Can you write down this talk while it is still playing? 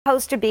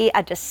Supposed to be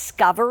a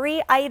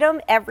discovery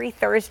item every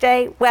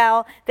Thursday.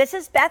 Well, this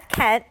is Beth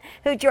Kent,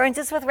 who joins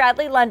us with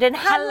Radley London.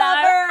 Hello.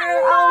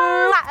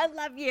 Oh, I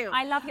love you.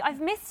 I love you. I've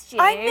missed you.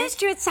 I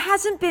missed you. It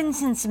hasn't been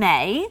since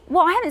May.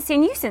 Well, I haven't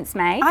seen you since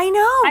May. I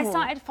know. I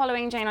started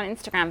following Jane on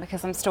Instagram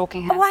because I'm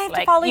stalking her. Oh, I have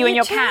to follow you and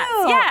your too. cats.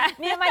 Yeah.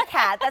 Me and my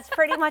cat. That's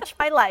pretty much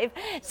my life.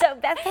 So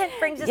Beth Kent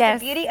brings us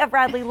the beauty of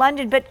Radley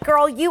London. But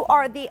girl, you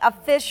are the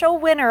official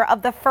winner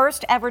of the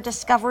first ever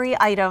discovery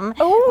item,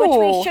 which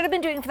we should have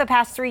been doing for the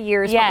past 3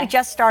 years, but we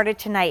just started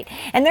tonight.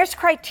 And there's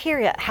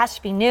criteria. It has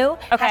to be new,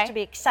 has to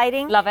be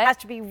exciting, love it, has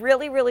to be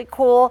really, really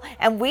cool.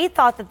 And we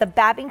thought that the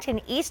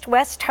Babington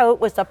East-West Tote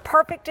was the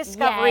perfect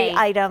discovery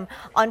item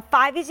on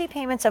 5 easy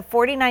payments of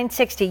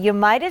 $49.60. You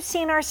might have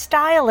seen our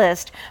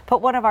stylist put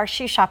one of our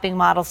shoe shopping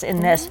models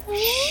in this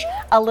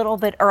a little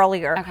bit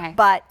earlier.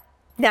 But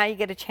now you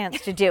get a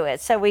chance to do it.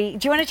 So do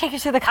you want to take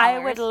us through the colors?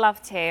 I would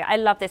love to. I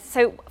love this.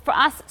 So for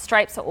us,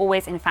 stripes are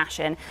always in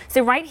fashion.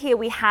 So right here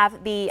we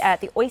have the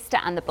oyster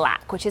and the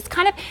black, which is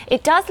kind of,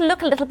 it does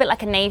look a little bit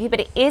like a navy, but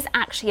it is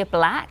actually a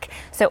black.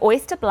 So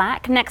oyster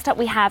black. Next up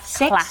we have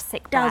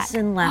classic black. 6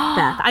 dozen left,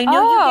 Beth. I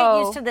know you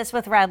get used to this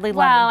with Radley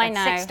London, well, I but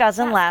know. 6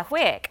 dozen left.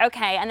 Quick.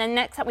 Okay, and then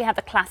next up we have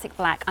the classic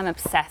black. I'm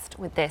obsessed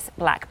with this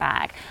black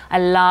bag. I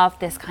love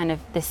this kind of,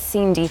 this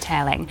seam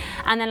detailing.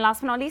 And then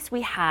last but not least,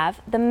 we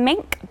have the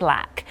mink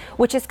black,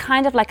 which is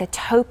kind of like a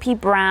taupey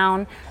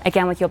brown,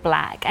 again with your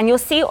black. And you'll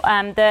see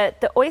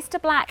the oyster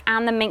black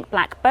and the mink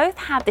black both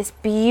have this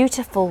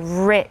beautiful,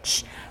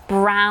 rich,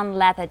 brown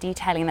leather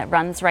detailing that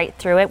runs right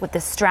through it with the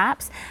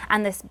straps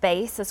and this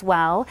base as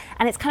well.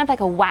 And it's kind of like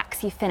a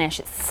waxy finish.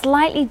 It's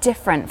slightly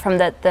different from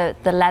the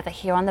leather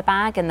here on the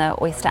bag and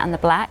the oyster and the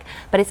black,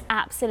 but it's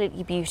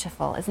absolutely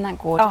beautiful. Isn't that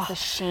gorgeous? The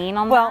sheen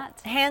on that. Well,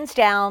 hands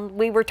down,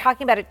 we were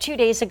talking about it 2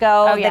 days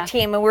ago, the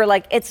team, and we were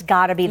like, it's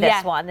gotta be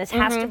this one. This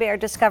has to be our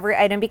discovery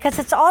item because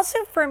it's also,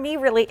 for me,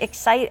 really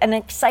an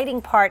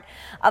exciting part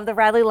of the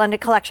Radley London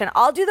collection.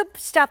 I'll do the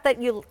stuff that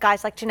you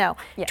guys like to know.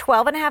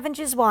 12.5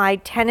 inches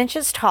wide, 10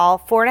 inches tall,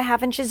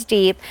 4.5 inches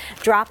deep,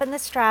 drop in the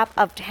strap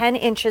of 10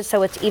 inches,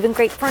 so it's even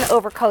great for an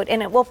overcoat,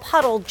 and it will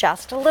puddle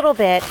just a little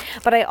bit.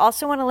 But I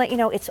also want to let you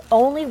know it's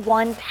only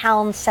 1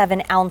 pound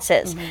 7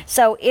 ounces.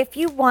 So if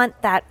you want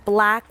that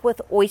black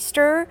with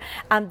oyster,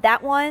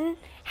 that one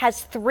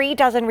has 3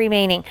 dozen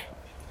remaining.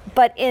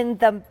 But in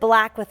the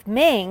black with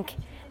mink,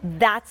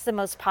 that's the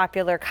most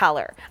popular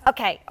color.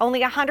 Okay,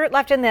 only 100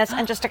 left in this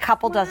and just a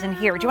couple dozen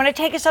here. Do you want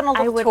to take us on a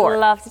little tour? I would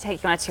love to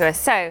take you on a tour.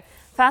 So,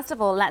 first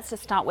of all, let's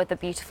just start with the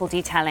beautiful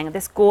detailing.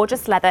 This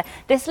gorgeous leather.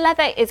 This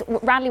leather is,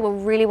 Radley were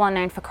really well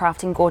known for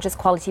crafting gorgeous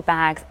quality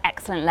bags,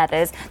 excellent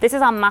leathers. This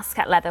is our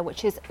muscat leather,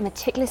 which is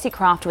meticulously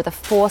crafted with a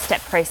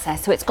 4-step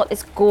process. So it's got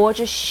this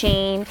gorgeous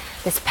sheen,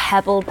 this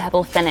pebble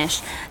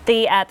finish.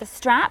 The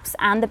straps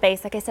and the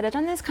base, like I said, are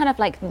done this kind of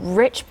like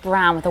rich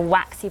brown with a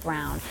waxy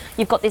brown.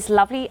 You've got this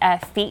lovely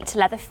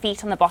leather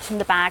feet on the bottom of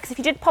the bag. So if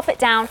you did pop it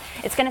down,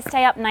 it's going to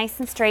stay up nice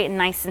and straight and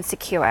nice and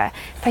secure.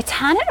 If I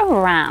turn it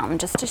around,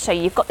 just to show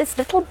you, you've got this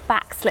little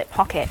back slip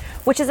pocket,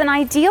 which is an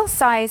ideal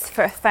size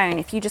for a phone.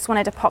 If you just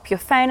wanted to pop your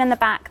phone in the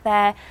back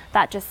there,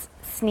 that just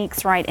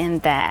sneaks right in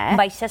there.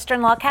 My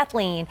sister-in-law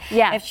Kathleen,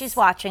 if she's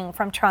watching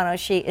from Toronto,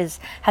 she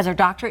has her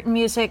doctorate in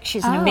music.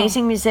 She's an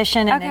amazing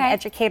musician and an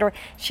educator.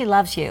 She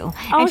loves you.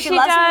 Oh, and she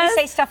loves when you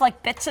say stuff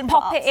like bits and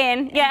bobs. Pop it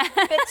in,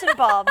 bits and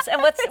bobs.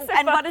 And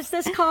what is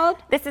this called?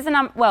 This is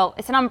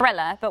it's an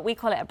umbrella, but we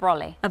call it a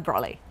brolly. A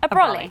brolly. A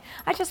brolly.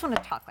 I just want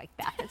to talk like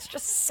that. It's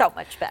just so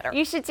much better.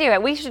 You should do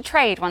it. We should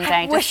trade one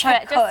day. Just for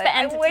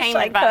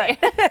entertainment value.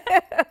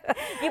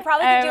 You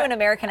probably could do an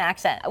American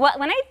accent. Well,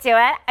 when I do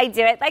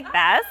it like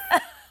this.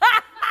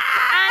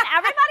 And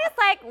everybody's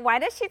like, why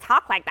does she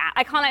talk like that?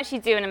 I can't actually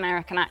do an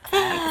American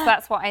accent, so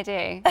that's what I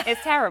do.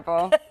 It's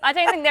terrible. I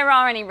don't think there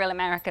are any real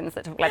Americans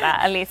that talk like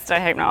that, at least I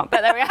hope not,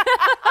 but there we are.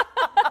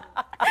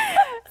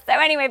 So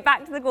anyway,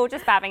 back to the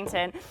gorgeous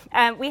Babington.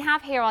 We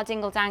have here our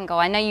dingle dangle.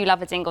 I know you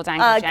love a dingle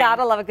dangle, Jane.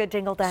 Gotta love a good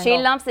dingle dangle. She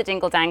loves the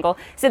dingle dangle.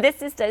 So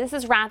this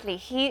is Radley.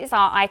 He is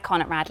our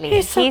icon at Radley.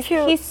 He's so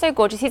cute. He's so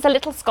gorgeous. He's a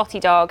little Scotty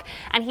dog,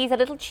 and he's a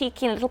little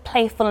cheeky, and a little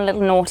playful, and a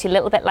little naughty, a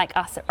little bit like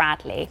us at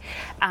Radley.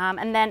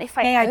 And then if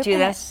May I do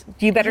this?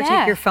 You better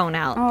take your phone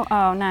out.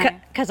 Oh no.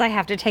 Because I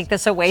have to take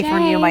this away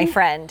from you, my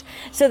friend.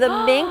 So the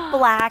mink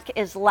black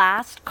is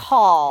last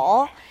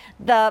call.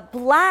 The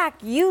black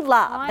you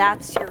love,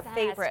 that's your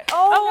favorite.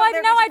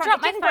 I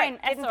dropped my phone.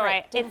 It's all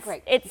right. It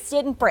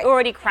didn't break.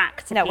 Already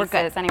cracked. No, we're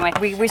good. Anyway,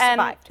 we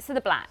survived. So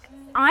the black.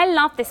 I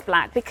love this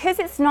black because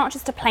it's not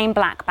just a plain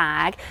black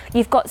bag.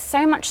 You've got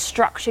so much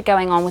structure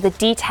going on with the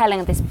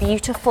detailing of this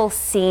beautiful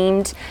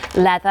seamed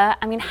leather.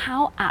 I mean,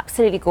 how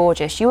absolutely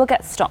gorgeous. You will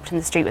get stopped in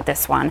the street with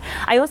this one.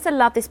 I also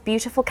love this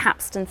beautiful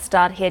capstan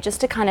stud here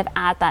just to kind of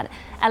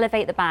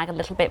elevate the bag a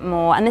little bit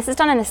more. And this is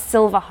done in a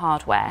silver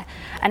hardware.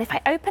 And if I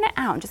open it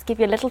out and just give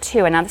you a little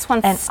tour, now this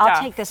one's stuffed.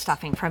 I'll take the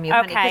stuffing from you,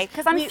 honey. Okay,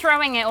 because I'm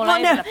throwing it all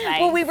over the place.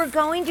 Well, we were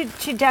going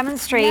to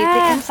demonstrate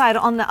the inside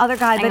on the other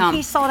guy, but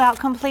he sold out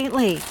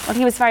completely. Well,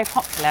 he was very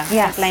popular.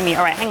 Yes. Don't blame me.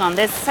 All right, hang on.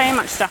 There's so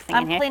much stuffing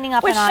in here. I'm cleaning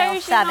up which in aisle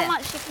shows 7. you how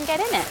much you can get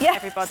in it, Yes,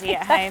 everybody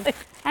at home.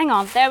 Hang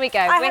on, there we go.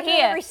 We're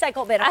here. I have a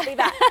recycle bin. I'll be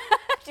back.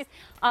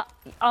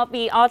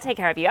 I'll take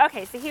care of you.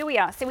 Okay, so here we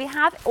are. So we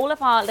have all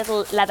of our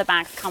little leather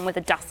bags come with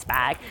a dust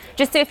bag,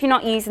 just so if you're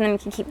not using them, you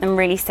can keep them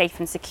really safe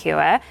and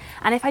secure.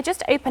 And if I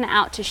just open it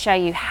out to show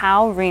you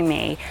how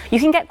roomy, you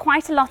can get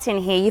quite a lot in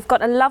here. You've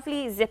got a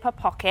lovely zipper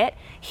pocket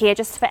here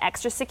just for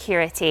extra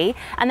security.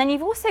 And then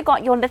you've also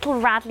got your little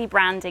Radley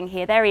branding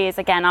here. There he is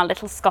again, our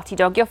little Scotty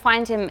dog. You'll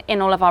find him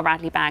in all of our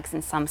Radley bags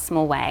in some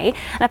small way.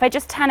 And if I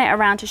just turn it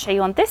around to show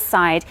you on this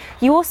side,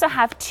 you also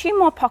have 2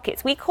 more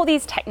pockets. We call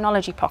these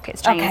technology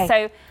pockets, Jane. Okay.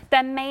 So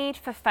they're made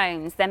for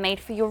phones, they're made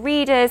for your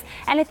readers,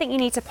 anything you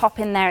need to pop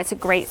in there. It's a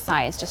great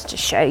size just to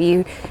show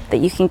you that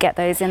you can get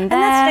those in there.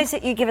 And that's nice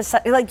that you give us,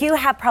 like, you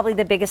have probably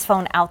the biggest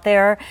phone out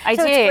there. I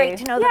do. It's great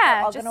to know that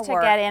they're all just going to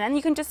work. get in. And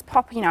you can just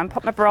pop, you know, and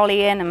put my brolly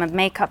in and my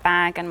makeup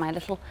bag and my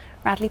little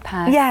Radley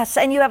purse. Yes,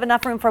 and you have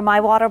enough room for my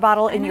water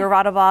bottle and your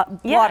water bottle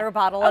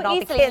and all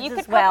easily. the kids you could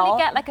as well.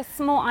 probably get like a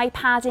small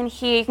iPad in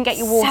here. You can get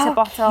your water So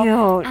bottle.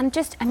 cute. And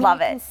just, I mean, Love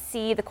you it. can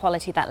see the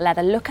quality of that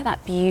leather. Look at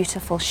that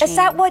beautiful sheen. Is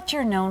that what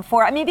you're known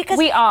for? I mean, because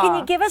we are. Can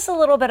you give us a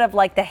little bit of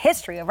like the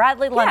history of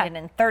Radley London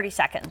in 30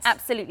 seconds?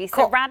 Absolutely.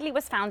 Cool. So Radley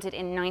was founded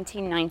in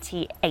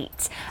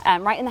 1998,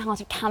 right in the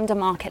heart of Camden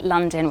Market,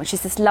 London, which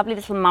is this lovely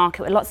little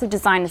market where lots of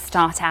designers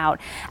start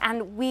out.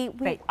 And we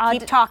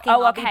keep talking.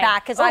 I'll be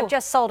back because I've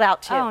just sold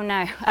out too. Oh no.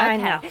 Okay. I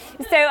know.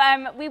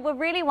 So we were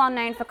really well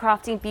known for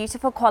crafting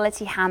beautiful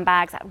quality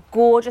handbags,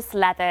 gorgeous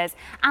leathers,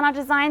 and our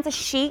designs are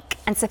chic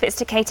and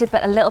sophisticated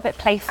but a little bit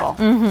playful,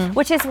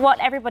 which is what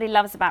everybody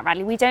loves about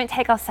Radley. We don't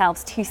take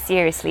ourselves too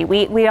seriously.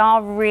 We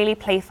are really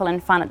playful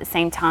and fun at the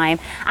same time.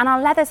 And our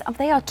leathers,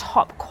 they are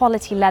top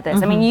quality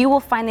leathers. I mean, you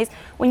will find these,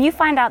 when you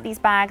find out these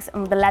bags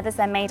and the leathers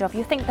they're made of,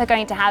 you think they're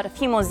going to add a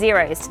few more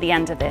zeros to the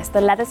end of this.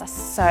 The leathers are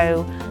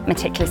so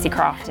meticulously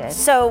crafted.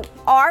 So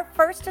our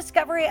first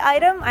discovery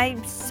item,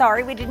 I'm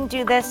sorry we didn't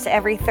do this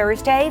every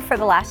Thursday for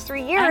the last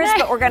 3 years,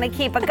 but we're going to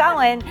keep it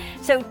going.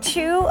 So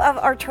 2 of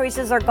our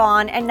choices are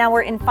gone, and now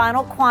we're in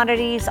final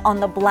quantities on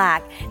the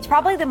black. It's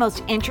probably the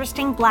most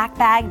interesting black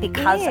bag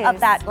because of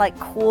that like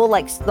cool,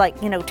 like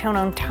you know, tone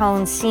on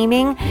tone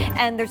seaming,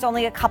 and there's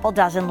only a couple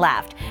dozen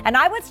left. And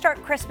I would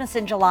start Christmas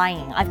in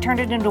Julying. I've turned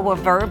it into a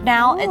verb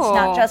now. It's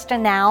not just a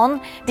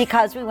noun,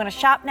 because we want to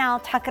shop now,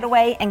 tuck it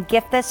away, and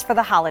gift this for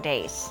the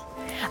holidays.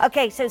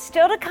 Okay, so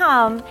still to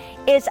come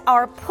is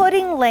our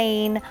Pudding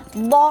Lane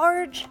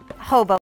large hobo